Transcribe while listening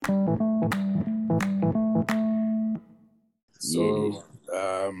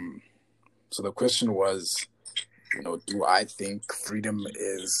So the question was, do I think freedom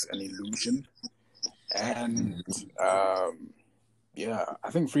is an illusion? And yeah,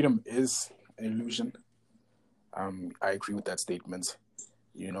 I think freedom is an illusion. I agree with that statement.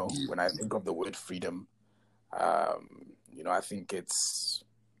 When I think of the word freedom, I think it's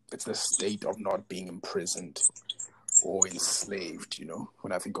the state of not being imprisoned or enslaved,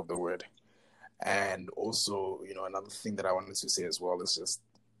 when I think of the word. And also, another thing that I wanted to say as well is just,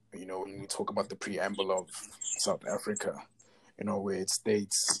 when we talk about the preamble of South Africa, where it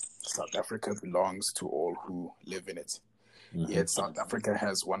states South Africa belongs to all who live in it. Yet South Africa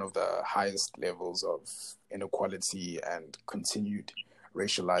has one of the highest levels of inequality and continued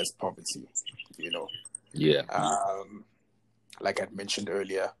racialized poverty, you know. Yeah. Like I'd mentioned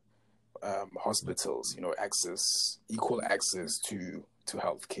earlier, hospitals, equal access to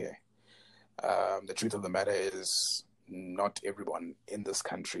healthcare. The truth of the matter is, not everyone in this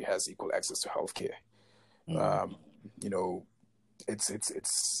country has equal access to healthcare. You know,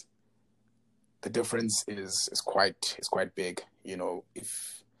 it's the difference is quite big.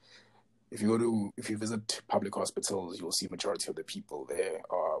 If you visit public hospitals, you'll see majority of the people there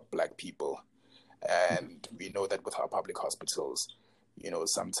are Black people, and we know that with our public hospitals,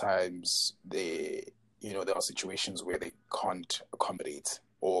 sometimes there are situations where they can't accommodate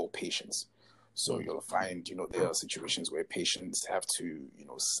all patients. So you'll find, there are situations where patients have to,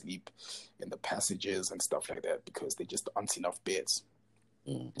 sleep in the passages and stuff like that because there just aren't enough beds.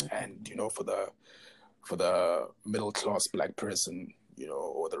 And, for the middle class Black person,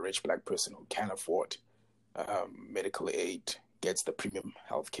 or the rich Black person who can afford medical aid gets the premium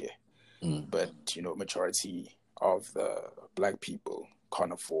healthcare. But, majority of the Black people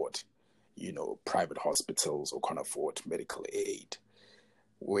can't afford, private hospitals or can't afford medical aid.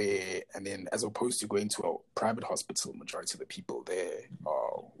 And then as opposed to going to a private hospital, majority of the people there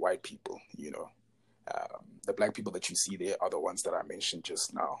are white people, the Black people that you see there are the ones that I mentioned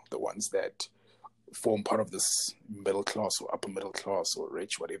just now, the ones that form part of this middle class or upper middle class or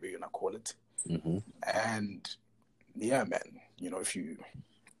rich, whatever you want to call it. And yeah, man, if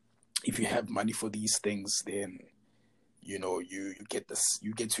you have money for these things, then you get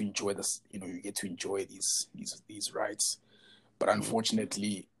to enjoy this, you get to enjoy these rights. But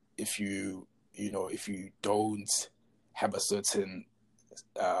unfortunately, if you don't have a certain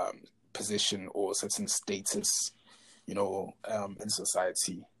position or certain status, in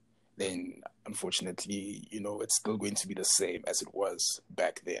society, then unfortunately, it's still going to be the same as it was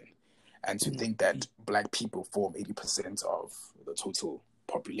back then. And to think that Black people form 80% of the total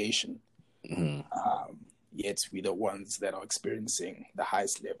population, yet we're the ones that are experiencing the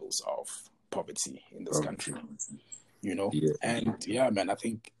highest levels of poverty in this country. And yeah, man, I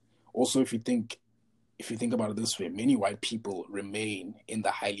think also if you think about it this way, many white people remain in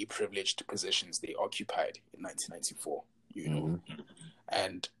the highly privileged positions they occupied in 1994,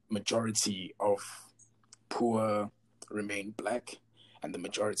 and majority of poor remain Black, and the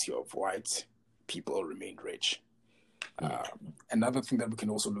majority of white people remain rich. Another thing that we can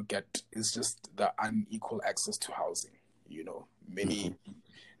also look at is just the unequal access to housing.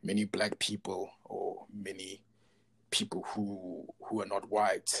 Many Black people or many people who are not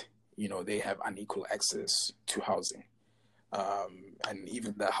white, they have unequal access to housing. And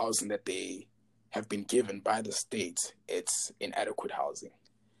even the housing that they have been given by the state, it's inadequate housing.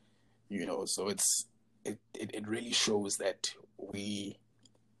 So it really shows that we,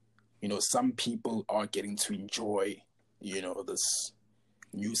 some people are getting to enjoy, this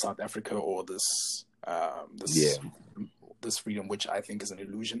new South Africa or this freedom, which I think is an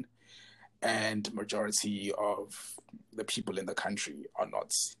illusion. And majority of the people in the country are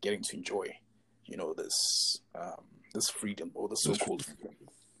not getting to enjoy, this freedom or the so-called freedom.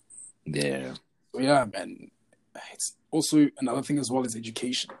 Yeah. So yeah, man. It's also another thing as well is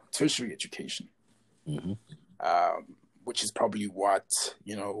education, tertiary education, which is probably what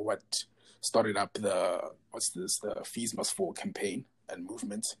started up the Fees Must Fall campaign and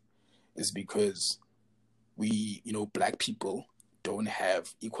movement, is because we, Black people don't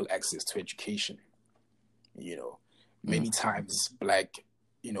have equal access to education. Many times Black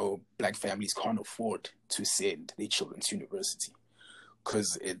families can't afford to send their children to university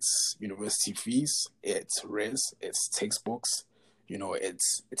because it's university fees, it's res, it's textbooks,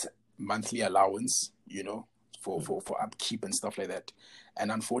 it's monthly allowance, for upkeep and stuff like that.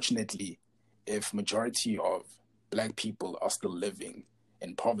 And unfortunately, if majority of Black people are still living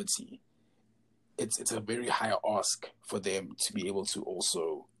in poverty, it's a very high ask for them to be able to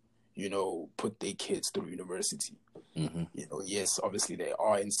also, put their kids through university. Yes, obviously there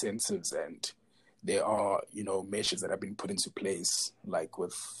are incentives and there are, measures that have been put into place, like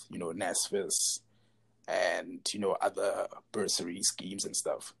with, NSFAS and, other bursary schemes and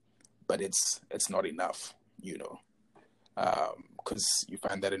stuff. But it's not enough, because you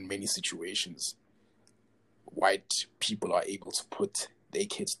find that in many situations, white people are able to put their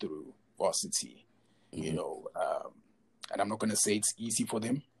kids through varsity, and I'm not going to say it's easy for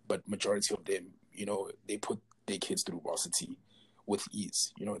them, but majority of them, they put their kids through varsity with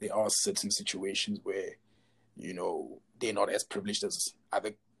ease. There are certain situations where, they're not as privileged as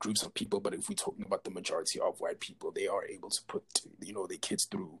other groups of people, but if we're talking about the majority of white people, they are able to put, their kids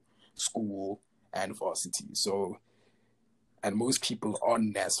through school and varsity. So, and most people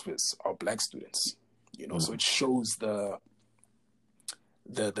on NSFAS are black students, so it shows the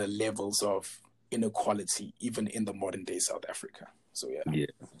levels of inequality even in the modern day South Africa. So yeah,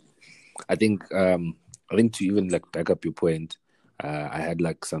 I think to even like back up your point, I had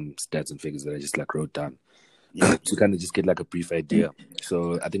like some stats and figures that I just like wrote down to kind of just get like a brief idea.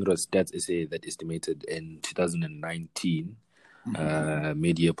 So I think it was Stats SA that estimated in 2019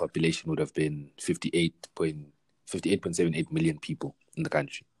 media population would have been 58.78 million people in the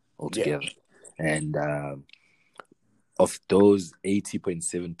country altogether, and of those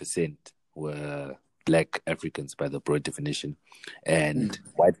 80.7% were black Africans by the broad definition, and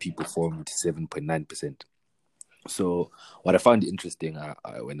white people formed 7.9%. So what I found interesting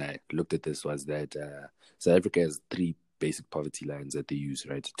when I looked at this was that South Africa has three basic poverty lines that they use,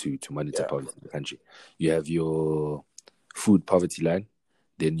 right, to monitor poverty in the country. You have your food poverty line,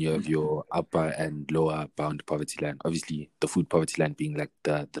 then you have your upper and lower bound poverty line. Obviously, the food poverty line being like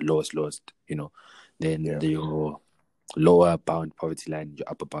the lowest, then your lower bound poverty line, your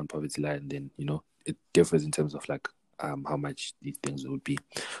upper bound poverty line, then, it differs in terms of like how much these things would be.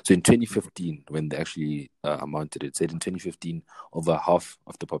 So in 2015, when they actually amounted it, said in 2015, over half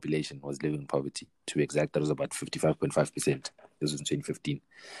of the population was living in poverty. To be exact, that was about 55.5%. This was in 2015.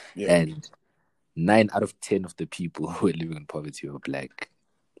 Yeah. And 9 out of 10 of the people who were living in poverty were black.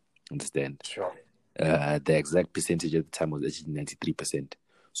 Understand? Sure. The exact percentage at the time was actually 93%.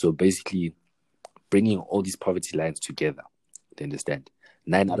 So basically, bringing all these poverty lines together, to understand,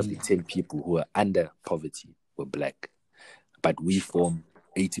 9 out of the 10 people who are under poverty were black, but we form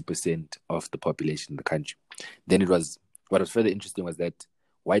 80% of the population in the country. Then what was further interesting was that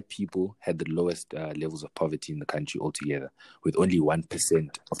white people had the lowest levels of poverty in the country altogether, with only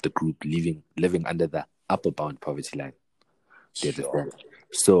 1% of the group living under the upper bound poverty line. Sure.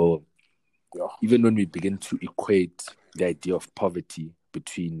 So even when we begin to equate the idea of poverty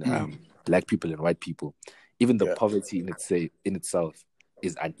between black people and white people, even the poverty in itself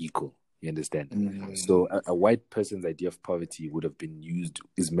is unequal. You understand? So a white person's idea of poverty would have been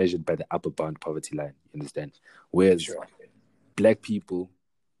is measured by the upper bound poverty line. You understand? Whereas black people,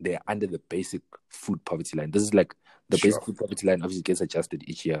 they're under the basic food poverty line. This is like the basic food poverty line obviously gets adjusted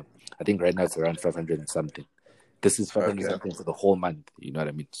each year. I think right now it's around 500 and something. This is 500 something for the whole month. You know what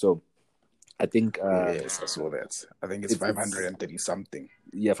I mean? So I think yes, I saw that. I think it's 530 something.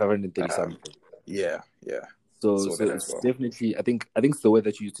 Yeah, 530 something. Yeah. So it's definitely, I think it's the way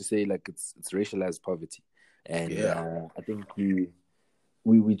that you used to say, like it's racialized poverty, and I think we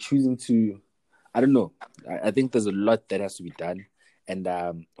choosing to, I don't know. I think there's a lot that has to be done, and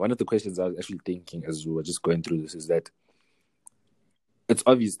one of the questions I was actually thinking as we were just going through this is that it's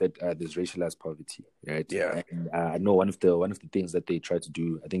obvious that there's racialized poverty, right? Yeah. And I know one of the things that they try to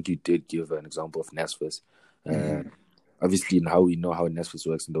do. I think you did give an example of NSFAS. Obviously, in how we know how NSFAS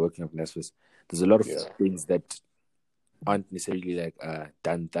works and the working of NSFAS, there's a lot of things that aren't necessarily like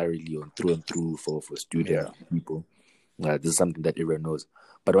done thoroughly or through and through for student people. This is something that everyone knows.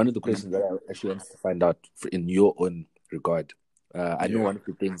 But one of the questions that I actually wanted to find out in your own regard, I know one of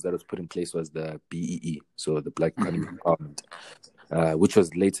the things that was put in place was the BEE, so the Black Economic Empowerment, which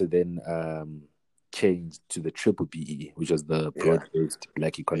was later then changed to the triple BEE, which was the broad-based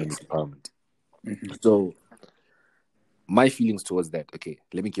Black Economic Empowerment. So my feelings towards that, okay,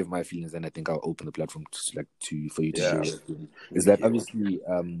 let me give my feelings, and I think I'll open the platform for you to share. Is that obviously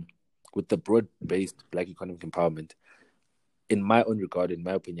with the broad-based Black Economic Empowerment, in my own regard, in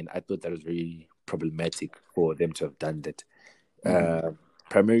my opinion, I thought that was very problematic for them to have done that.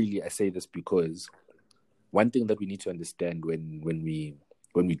 Primarily, I say this because one thing that we need to understand when we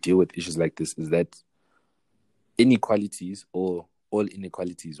deal with issues like this is that inequalities or all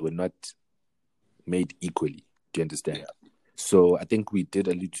inequalities were not made equally. Do you understand? Yeah. So I think we did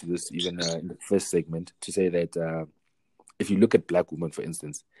allude to this even in the first segment to say that if you look at Black women, for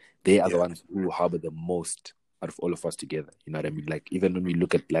instance, they are the ones who harbor the most out of all of us together. You know what I mean? Like even when we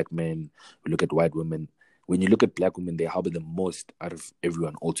look at Black men, we look at white women. When you look at Black women, they harbor the most out of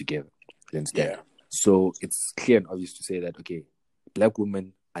everyone altogether. You understand? So it's clear and obvious to say that, okay, black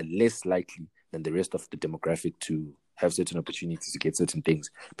women are less likely than the rest of the demographic to have certain opportunities to get certain things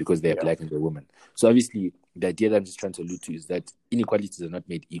because they're black and they're women. So obviously, the idea that I'm just trying to allude to is that inequalities are not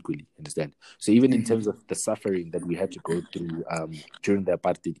made equally, understand? So even in terms of the suffering that we had to go through during the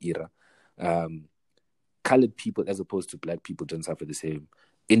apartheid era, colored people as opposed to black people don't suffer the same.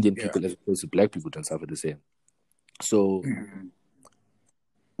 Indian people as opposed to black people don't suffer the same. So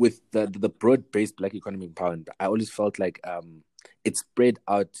with the broad-based black economic empowerment, I always felt like it spread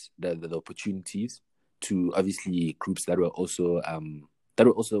out the opportunities to obviously groups that were also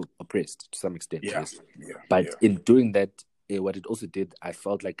oppressed to some extent. Yes. But in doing that, what it also did, I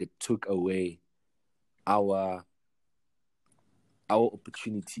felt like it took away our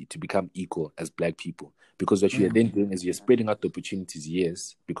opportunity to become equal as black people. Because what you're then doing is you're spreading out the opportunities,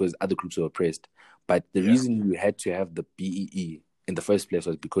 yes, because other groups are oppressed. But the reason you had to have the BEE in the first place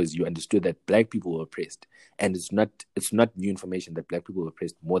was because you understood that black people were oppressed. And it's not new information that black people were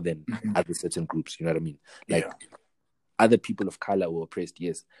oppressed more than other certain groups. You know what I mean? Like other people of color were oppressed,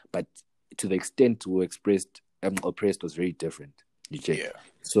 yes, but to the extent we were oppressed was very different. You check.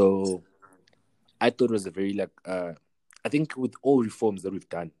 So I thought it was a very I think with all reforms that we've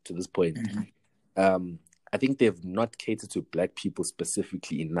done to this point, I think they've not catered to black people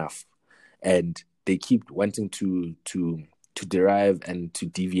specifically enough, and they keep wanting to derive and to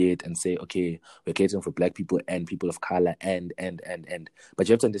deviate and say, okay, we're catering for black people and people of color and. But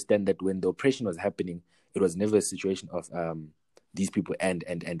you have to understand that when the oppression was happening, it was never a situation of these people and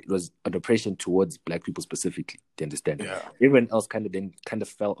it was an oppression towards black people specifically. Do you understand? Everyone else kind of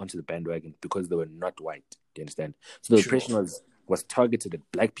fell onto the bandwagon because they were not white. Do you understand? So the oppression was targeted at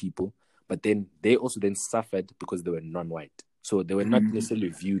black people, but then they also then suffered because they were non-white. So they were not necessarily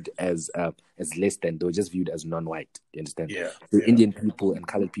viewed as less than, they were just viewed as non-white. Do you understand? So Indian people and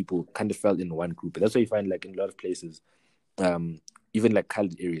colored people kind of fell in one group. And that's why you find like in a lot of places, even like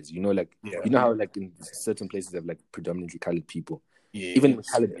colored areas, you know how like in certain places have like predominantly colored people. Even in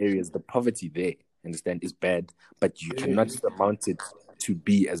colored areas, the poverty there, understand, is bad, but you cannot surmount it to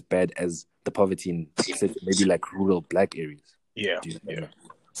be as bad as the poverty in maybe like rural black areas.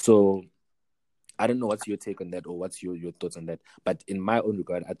 So I don't know what's your take on that or what's your thoughts on that. But in my own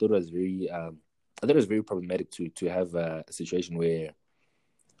regard, I thought it was very problematic to have a situation where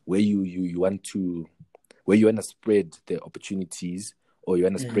you want to spread the opportunities or you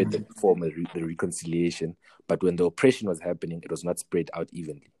want to spread the reform, the reconciliation, but when the oppression was happening, it was not spread out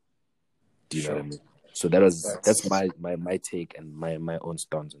evenly. Do you know what I mean? So that's my take and my own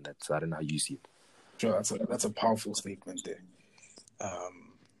stance on that. So I don't know how you see it. Sure, that's a powerful statement there.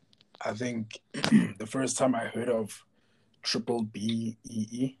 I think the first time I heard of triple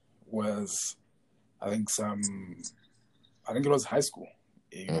BEE was, I think it was high school,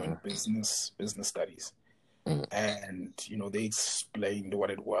 in business studies. And, they explained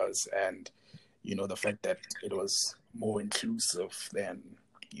what it was and, the fact that it was more inclusive than,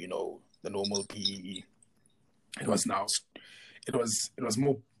 the normal BEE. It was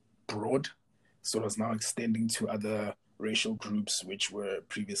more broad. So it was now extending to other racial groups which were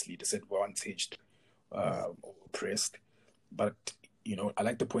previously disadvantaged or oppressed. But, I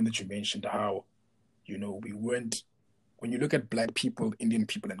like the point that you mentioned how, we weren't, when you look at black people, Indian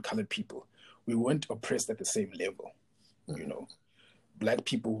people, and colored people, we weren't oppressed at the same level. Black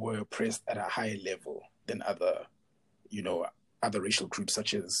people were oppressed at a higher level than other racial groups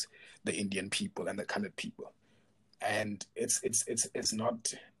such as the Indian people and the colored people. And it's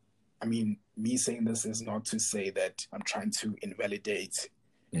not, I mean, me saying this is not to say that I'm trying to invalidate,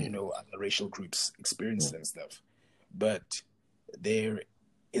 other racial groups' experiences and stuff, but there's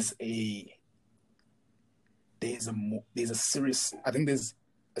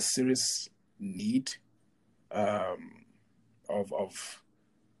a serious need of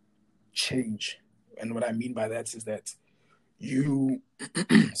change. And what I mean by that is that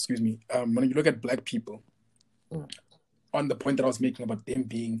excuse me, when you look at black people, on the point that I was making about them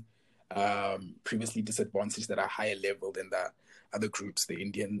being previously disadvantaged at a higher level than the other groups, the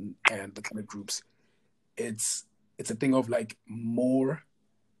Indian and the colored groups, it's a thing of like more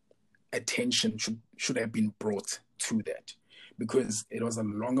attention should have been brought to that, because it was a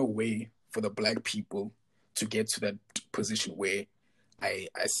longer way for the black people to get to that position where I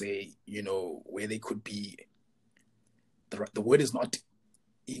say, where they could be, the word is not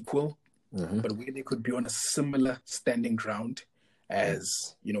equal, but where they could be on a similar standing ground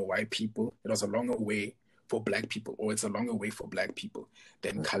as, white people. It was a longer way for black people, or it's a longer way for black people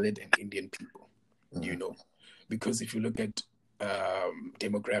than colored and Indian people, because if you look at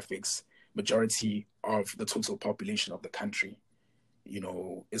demographics, majority of the total population of the country,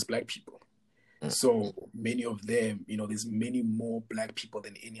 is black people. So many of them, there's many more black people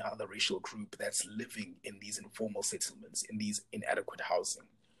than any other racial group that's living in these informal settlements, in these inadequate housing.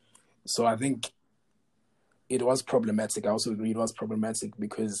 So I think it was problematic. I also agree it was problematic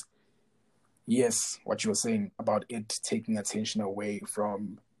because, yes, what you were saying about it taking attention away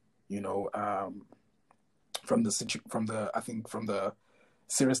from, from the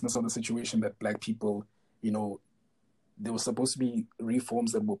seriousness of the situation that black people, there were supposed to be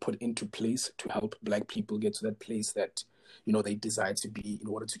reforms that were put into place to help black people get to that place that, they desire to be in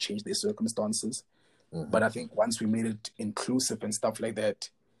order to change their circumstances. But I think once we made it inclusive and stuff like that,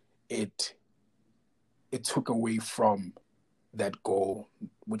 it took away from that goal,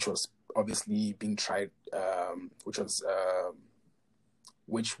 which was obviously being tried,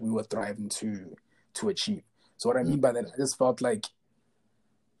 which we were striving to achieve. So what I mean by that, I just felt like,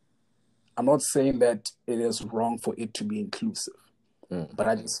 I'm not saying that it is wrong for it to be inclusive, but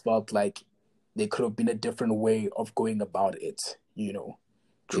I just felt like there could have been a different way of going about it, They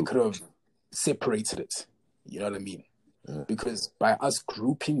could have separated it, you know what I mean? Because by us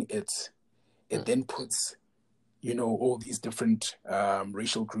grouping it, it then puts, all these different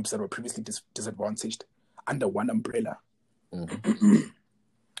racial groups that were previously disadvantaged under one umbrella.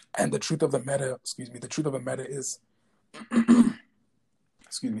 And the truth of the matter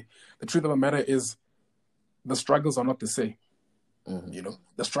is, the struggles are not the same.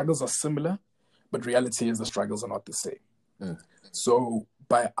 The struggles are similar, but reality is the struggles are not the same. So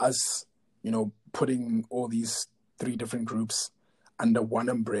by us, putting all these three different groups under one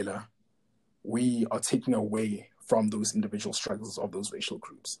umbrella, we are taking away from those individual struggles of those racial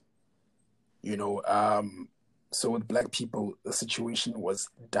groups. So with black people, the situation was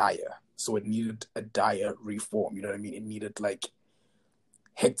dire. So it needed a dire reform. You know what I mean? It needed like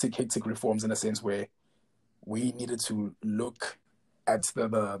hectic reforms in a sense where we needed to look at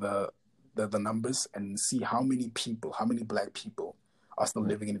the numbers and see how many black people are still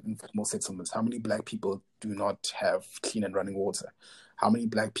living in informal settlements. How many black people do not have clean and running water? How many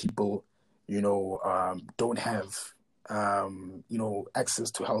black people, don't have,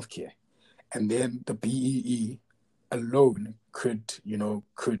 access to healthcare? And then the BEE alone could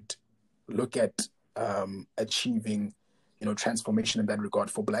look at achieving, transformation in that regard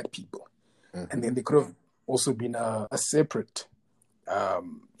for black people. And then there could have also been a separate, a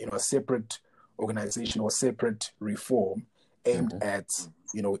separate organization or separate reform aimed at,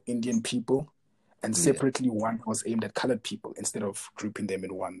 Indian people, and separately one was aimed at colored people instead of grouping them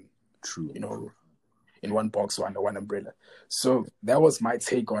in one, in one box or under one umbrella. So that was my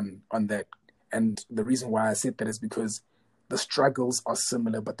take on that. And the reason why I said that is because the struggles are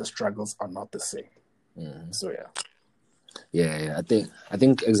similar, but the struggles are not the same. So yeah. I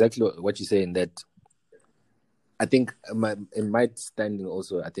think exactly what you're saying. That I think in my standing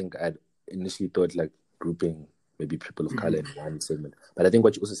also, I think I'd initially thought like grouping maybe people of color in one segment. But I think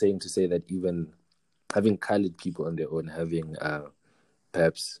what you're also saying to say that even having colored people on their own, having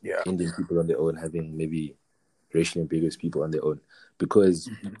perhaps Indian people on their own, having maybe racially ambiguous people on their own, because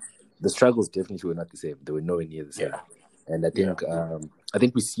the struggles definitely were not the same. They were nowhere near the same. And I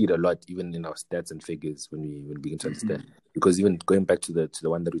think we see it a lot even in our stats and figures when we begin to understand. Because even going back to the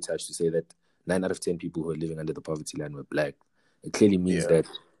one that we touched, to say that 9 out of 10 people who are living under the poverty line were black, it clearly means that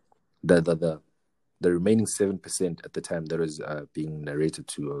the remaining 7% at the time that was being narrated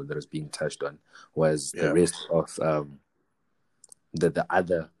to, or that was being touched on, was the rest of the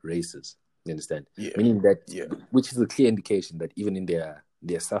other races. You understand? Meaning that, which is a clear indication that even in their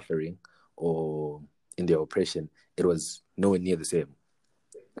suffering or in their oppression, it was nowhere near the same.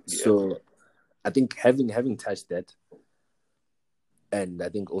 So I think having touched that, and I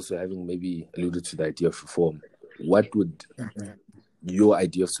think also having maybe alluded to the idea of reform, what would your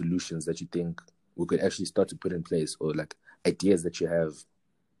idea of solutions that you think we could actually start to put in place, or like ideas that you have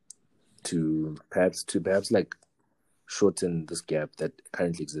to perhaps like shorten this gap that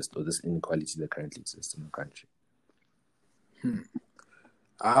currently exists, or this inequality that currently exists in the country?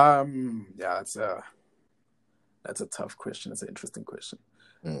 That's a tough question. It's an interesting question.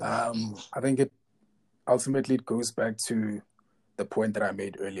 I think it ultimately goes back to the point that I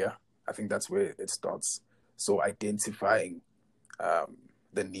made earlier. I think that's where it starts. So identifying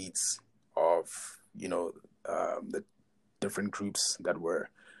the needs of the different groups that were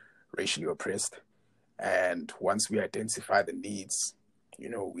racially oppressed, and once we identify the needs,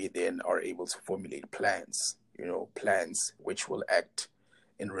 we then are able to formulate plans which will act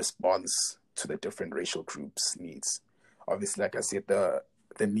in response to the different racial groups' needs. Obviously, like I said, the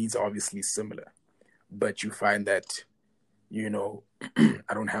needs are obviously similar, but you find that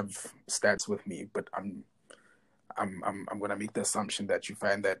I don't have stats with me, but I'm gonna make the assumption that you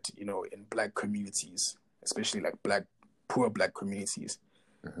find that, you know, in black communities, especially like poor black communities,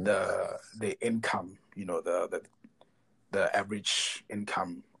 the income, you know, the average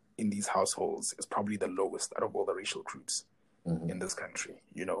income in these households is probably the lowest out of all the racial groups in this country,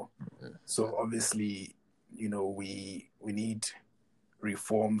 you know. So obviously, you know, we need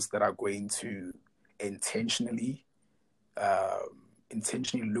reforms that are going to intentionally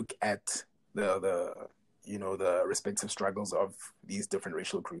look at the you know, the respective struggles of these different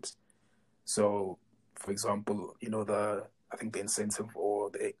racial groups. So, for example, you know, I think the incentive or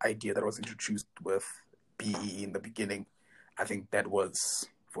the idea that was introduced with BE in the beginning, I think that was,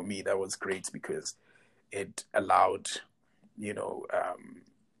 for me, that was great because it allowed, you know,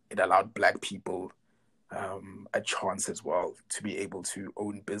 it allowed black people a chance as well to be able to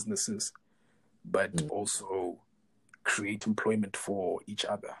own businesses, but also create employment for each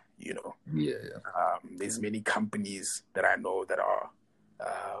other, you know. There's many companies that I know that are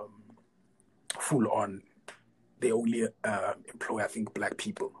full on, they only employ, I think, black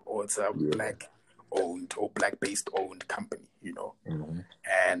people, or it's a black owned or black based owned company, you know.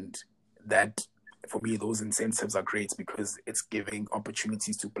 And that, for me, those incentives are great because it's giving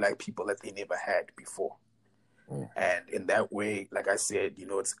opportunities to black people that they never had before. And in that way, like I said, you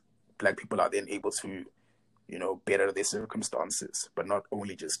know, it's black people are then able to, you know, better their circumstances, but not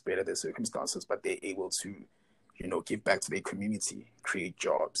only just better their circumstances, but they're able to, you know, give back to their community, create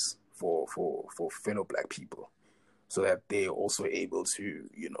jobs for fellow black people, so that they're also able to,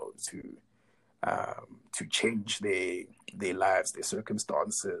 you know, to change their lives, their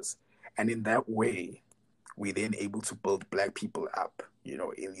circumstances. And in that way, we're then able to build black people up, you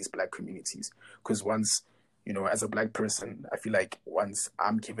know, in these black communities. Because once, you know, as a black person, I feel like once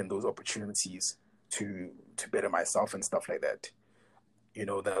I'm given those opportunities to better myself and stuff like that, you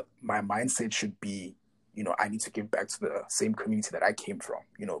know, my mindset should be, you know, I need to give back to the same community that I came from,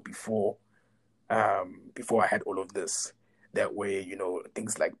 you know, before I had all of this. That way, you know,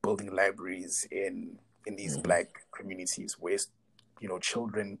 things like building libraries in these black communities where, you know,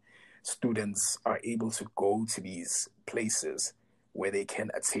 students are able to go to these places where they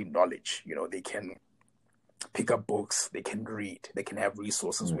can attain knowledge. You know, they can pick up books, they can read, they can have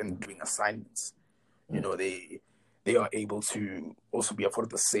resources when doing assignments. You know, they are able to also be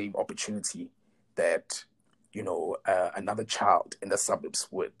afforded the same opportunity that, you know, another child in the suburbs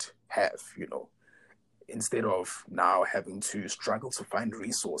would have, you know, instead of now having to struggle to find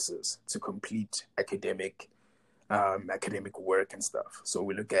resources to complete academic work and stuff. So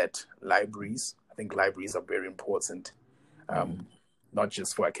we look at libraries. I think libraries are very important, not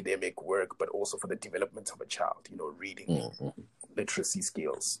just for academic work, but also for the development of a child, you know, reading, literacy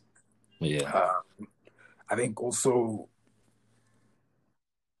skills. I think also,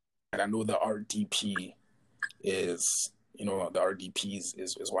 and I know the RDP is, you know, the RDP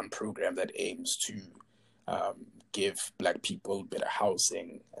is one program that aims to give black people better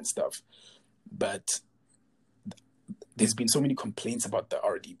housing and stuff. But there's been so many complaints about the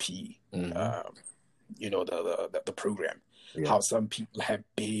RDP, you know, the program, how some people have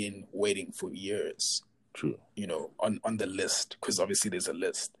been waiting for years. True. You know, on the list, because obviously there's a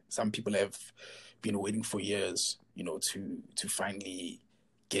list. Some people have been waiting for years, you know, to finally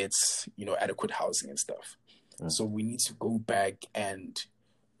get, you know, adequate housing and stuff. So we need to go back and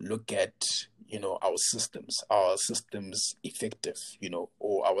look at, you know, our systems effective, you know,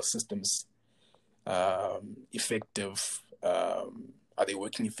 or our systems effective. Are they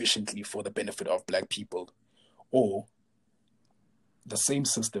working efficiently for the benefit of black people, or the same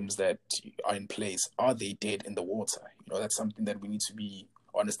systems that are in place, are they dead in the water? You know, that's something that we need to be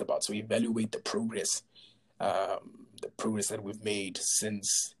honest about. So evaluate the progress that we've made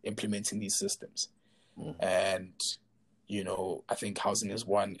since implementing these systems. And, you know, I think housing is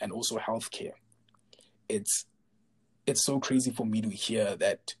one, and also healthcare. It's so crazy for me to hear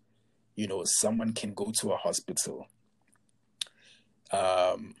that, you know, someone can go to a hospital.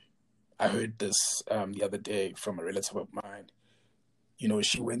 I heard this the other day from a relative of mine. You know,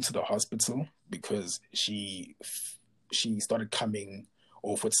 she went to the hospital because she started coming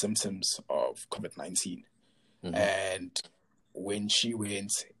off with symptoms of COVID-19. And when she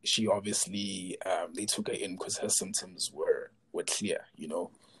went, she obviously, they took her in because her symptoms were clear. You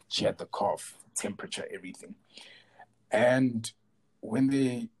know, she had the cough, temperature, everything. And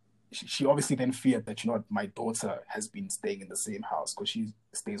when she obviously then feared that, you know, my daughter has been staying in the same house because she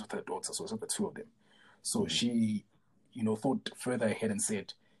stays with her daughter. So it's the two of them. So she, you know, thought further ahead and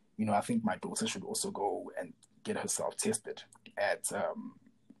said, you know, I think my daughter should also go and get herself tested at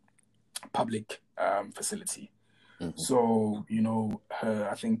public facility. So,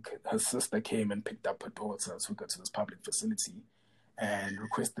 I think her sister came and picked up her daughter, took her to this public facility and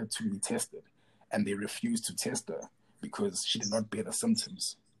requested to be tested. And they refused to test her because she did not bear the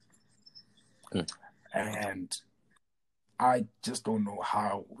symptoms. And I just don't know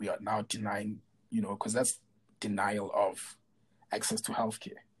how we are now denying, because that's denial of access to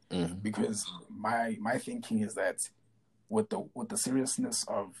healthcare. Because my thinking is that with the seriousness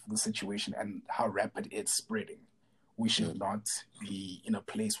of the situation and how rapid it's spreading, we should not be in a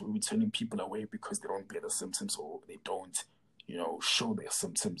place where we're turning people away because they don't bear the symptoms or they don't, show their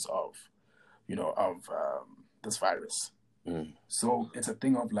symptoms of this virus. So it's a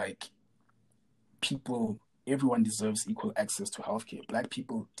thing of like everyone deserves equal access to healthcare. Black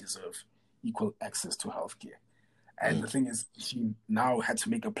people deserve equal access to healthcare. And the thing is, she now had to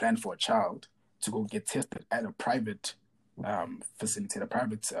make a plan for a child to go get tested at a private facility, at a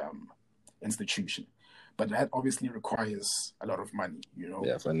private institution. But that obviously requires a lot of money,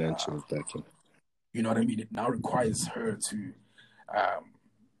 Yeah, financial backing. You know what I mean? It now requires her to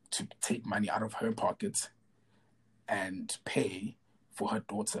take money out of her pocket and pay for her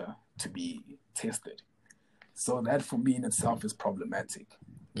daughter to be tested. So that, for me in itself, is problematic.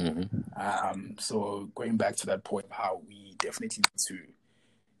 So going back to that point, how we definitely need to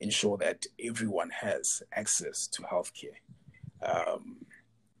ensure that everyone has access to healthcare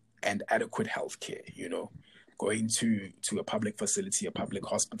and adequate healthcare. Going to a public facility, a public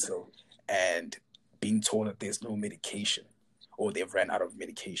hospital, and being told that there's no medication or they've ran out of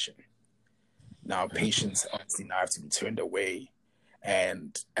medication. Now, patients obviously now have to be turned away,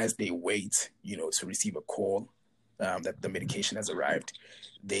 and as they wait, to receive a call that the medication has arrived,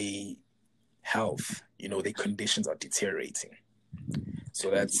 their health, their conditions are deteriorating. So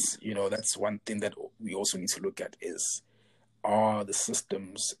that's one thing that we also need to look at is, are the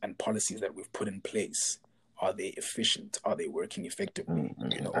systems and policies that we've put in place, are they efficient? Are they working effectively?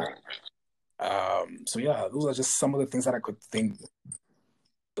 So yeah, those are just some of the things that I could think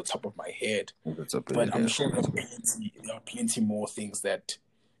the top of my head. But I'm sure there are plenty more things that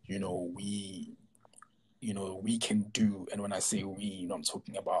we can do. And when I say we, I'm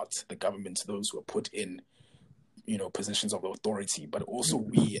talking about the government, those who are put in positions of authority, but also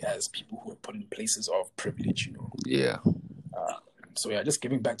we as people who are put in places of privilege. So yeah, just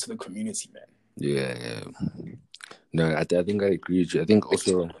giving back to the community, man. Yeah. No, I think I agree with you. I think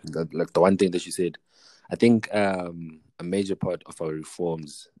also that, like, the one thing that you said, I think a major part of our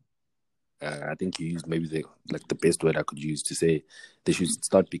reforms, I think you used maybe the best word I could use to say they should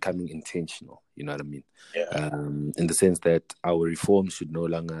start becoming intentional. You know what I mean? Yeah. In the sense that our reforms should no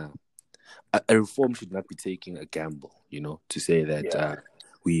longer, a reform should not be taking a gamble. To say that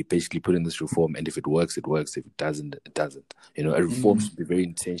we basically put in this reform, and if it works, it works. If it doesn't, it doesn't. A reform should be very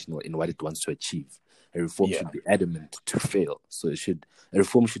intentional in what it wants to achieve. A reform should be adamant to fail. So a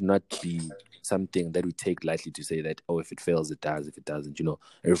reform should not be something that we take lightly to say that, if it fails, it does. If it doesn't, a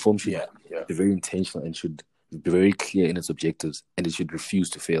reform should be very intentional and should be very clear in its objectives, and it should refuse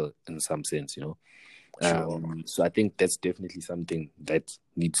to fail in some sense, Sure. So I think that's definitely something that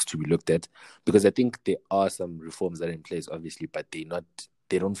needs to be looked at, because I think there are some reforms that are in place, obviously, but they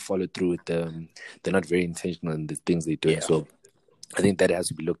don't follow through with them. They're not very intentional in the things they're doing. So I think that has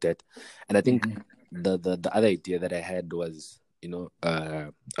to be looked at. And I think the other idea that I had was,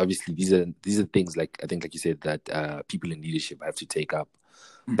 obviously these are things like, I think, like you said, that people in leadership have to take up.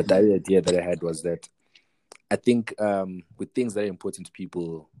 But the other idea that I had was that I think with things that are important to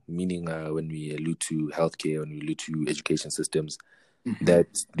people, meaning when we allude to healthcare, when we allude to education systems, that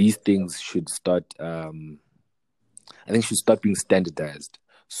these things should start, should start being standardized.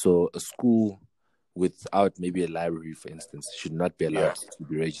 So a school without maybe a library, for instance, should not be allowed to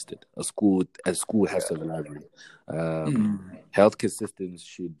be registered. A school has to have a library. Healthcare systems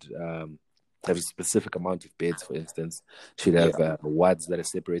should have a specific amount of beds, for instance, should have wards that are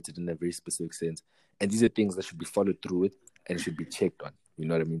separated in a very specific sense. And these are things that should be followed through with and should be checked on. You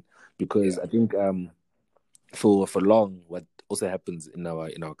know what I mean? Because I think for long, what also happens in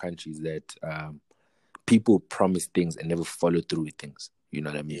our country is that people promise things and never follow through with things. You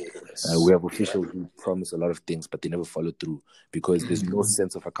know what I mean? We have officials who promise a lot of things, but they never follow through because there's no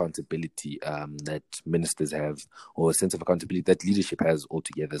sense of accountability that ministers have, or a sense of accountability that leadership has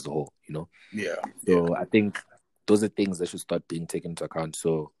altogether as a whole, So I think those are things that should start being taken into account.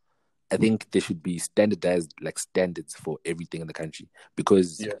 So I think there should be standardized standards for everything in the country,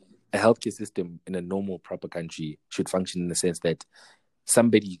 because a healthcare system in a normal, proper country should function in the sense that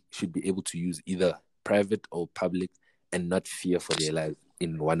somebody should be able to use either private or public and not fear for their lives.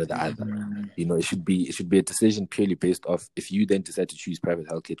 in one or the other. You know, it should be a decision purely based off, if you then decide to choose private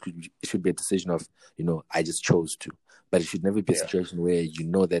healthcare, it should be a decision of, you know, I just chose to. But it should never be a situation where you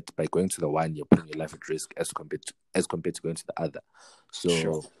know that by going to the one, you're putting your life at risk as compared to going to the other.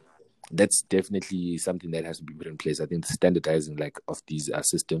 So that's definitely something that has to be put in place. I think the standardizing like of these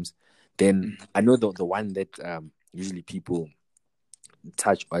systems. Then I know the one that usually people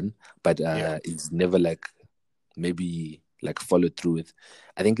touch on, but it's never like maybe like followed through with.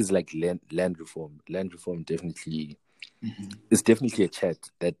 I think it's like land reform. Land reform definitely it's definitely a chat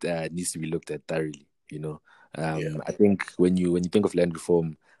that needs to be looked at thoroughly. You know, I think when you think of land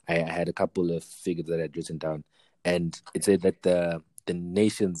reform, I had a couple of figures that I'd written down, and it said that the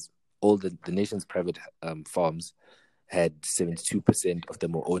nation's private farms had 72% of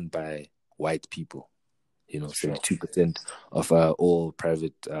them were owned by white people. You know, 72% of all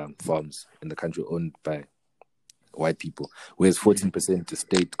private farms in the country owned by white people, whereas 14% is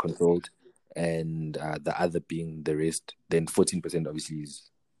state controlled, and the other being the rest. Then 14% obviously is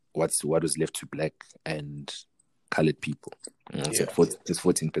what was left to black and colored people. So just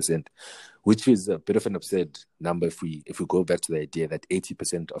 14%, which is a bit of an absurd number if we go back to the idea that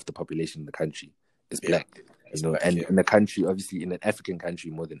 80% of the population in the country is black. You know, and in a country, obviously in an African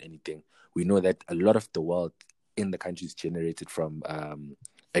country more than anything, we know that a lot of the wealth in the country is generated from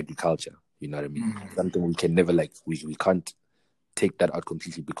agriculture. You know what I mean? Something we can never we can't take that out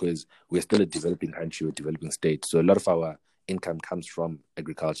completely because we're still a developing country, we're a developing state. So a lot of our income comes from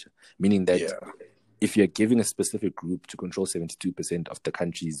agriculture, meaning that if you're giving a specific group to control 72% of the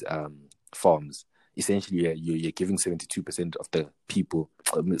country's farms, essentially you're giving 72% of the people,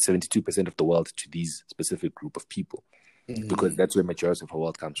 72% of the wealth to these specific group of people, because that's where majority of our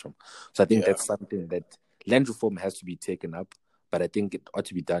wealth comes from. So I think that's something that land reform has to be taken up, but I think it ought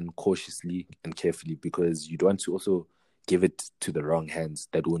to be done cautiously and carefully, because you don't want to also give it to the wrong hands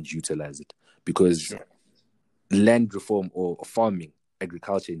that won't utilize it. Because land reform or farming,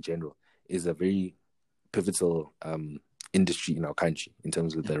 agriculture in general, is a very pivotal industry in our country in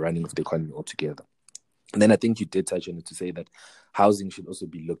terms of the running of the economy altogether. And then I think you did touch on it to say that housing should also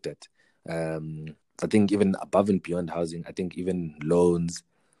be looked at. I think even above and beyond housing, I think even loans,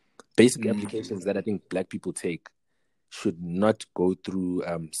 basic applications that I think black people take should not go through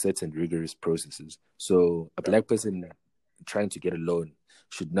certain rigorous processes. So a black person trying to get a loan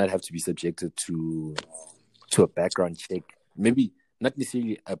should not have to be subjected to a background check. Maybe not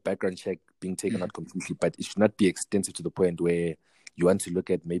necessarily a background check being taken out completely, but it should not be extensive to the point where you want to look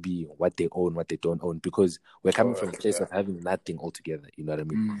at maybe what they own, what they don't own, because we're coming from a place of having nothing altogether. You know what I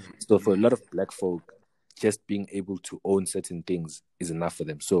mean? So for a lot of black folk, just being able to own certain things is enough for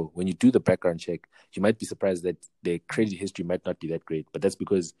them. So when you do the background check, you might be surprised that their credit history might not be that great, but that's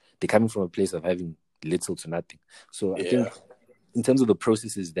because they're coming from a place of having little to nothing. So I think in terms of the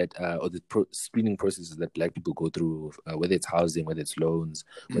processes that, or the screening processes that black people go through, whether it's housing, whether it's loans,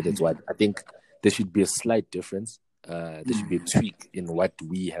 whether it's what, I think there should be a slight difference. There should be a tweak in what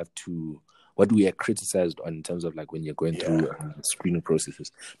we are criticized on in terms of like when you're going through screening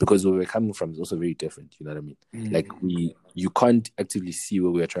processes, because where we're coming from is also very different. You know what I mean? Like you can't actively see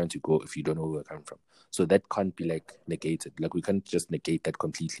where we are trying to go if you don't know where we're coming from. So that can't be like negated. Like we can't just negate that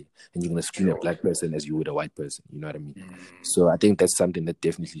completely, and you're gonna screen a black person as you would a white person. You know what I mean? So I think that's something that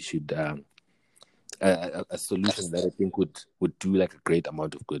definitely should a solution that I think would do like a great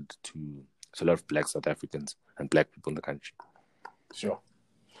amount of good to a lot of black South Africans and black people in the country. Sure.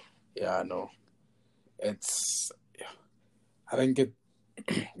 Yeah, I know. I think it,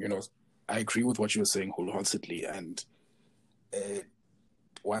 I agree with what you're saying wholeheartedly. And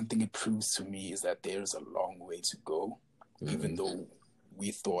one thing it proves to me is that there's a long way to go, even though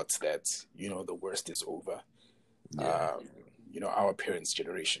we thought that, the worst is over. Our parents'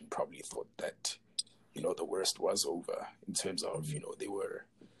 generation probably thought that, the worst was over in terms of,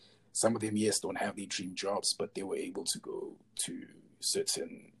 some of them, yes, don't have their dream jobs, but they were able to go to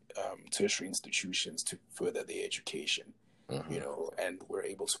certain tertiary institutions to further their education, and were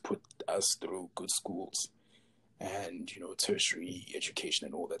able to put us through good schools and, tertiary education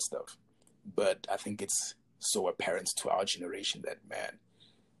and all that stuff. But I think it's so apparent to our generation that, man,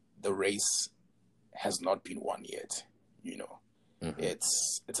 the race has not been won yet,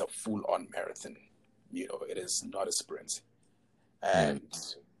 It's a full-on marathon, it is not a sprint. And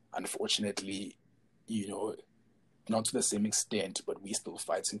unfortunately, not to the same extent, but we're still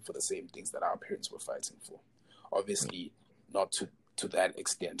fighting for the same things that our parents were fighting for. Obviously, not to that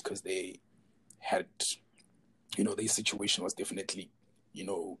extent, because they had, their situation was definitely,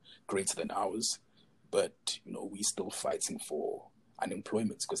 greater than ours. But, we're still fighting for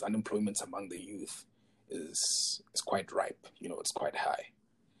unemployment, because unemployment among the youth is quite ripe. It's quite high.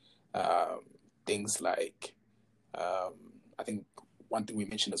 Things like, I think one thing we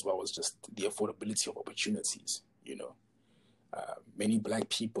mentioned as well was just the affordability of opportunities. Many Black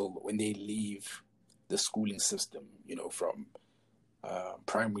people, when they leave the schooling system, from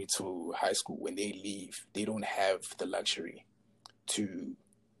primary to high school, when they leave, they don't have the luxury to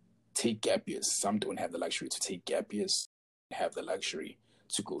take gap years. Some don't have the luxury to take gap years, have the luxury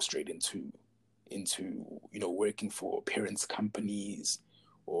to go straight into working for parents' companies,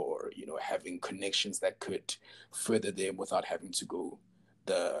 or having connections that could further them without having to go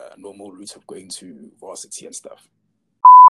the normal route of going to varsity and stuff.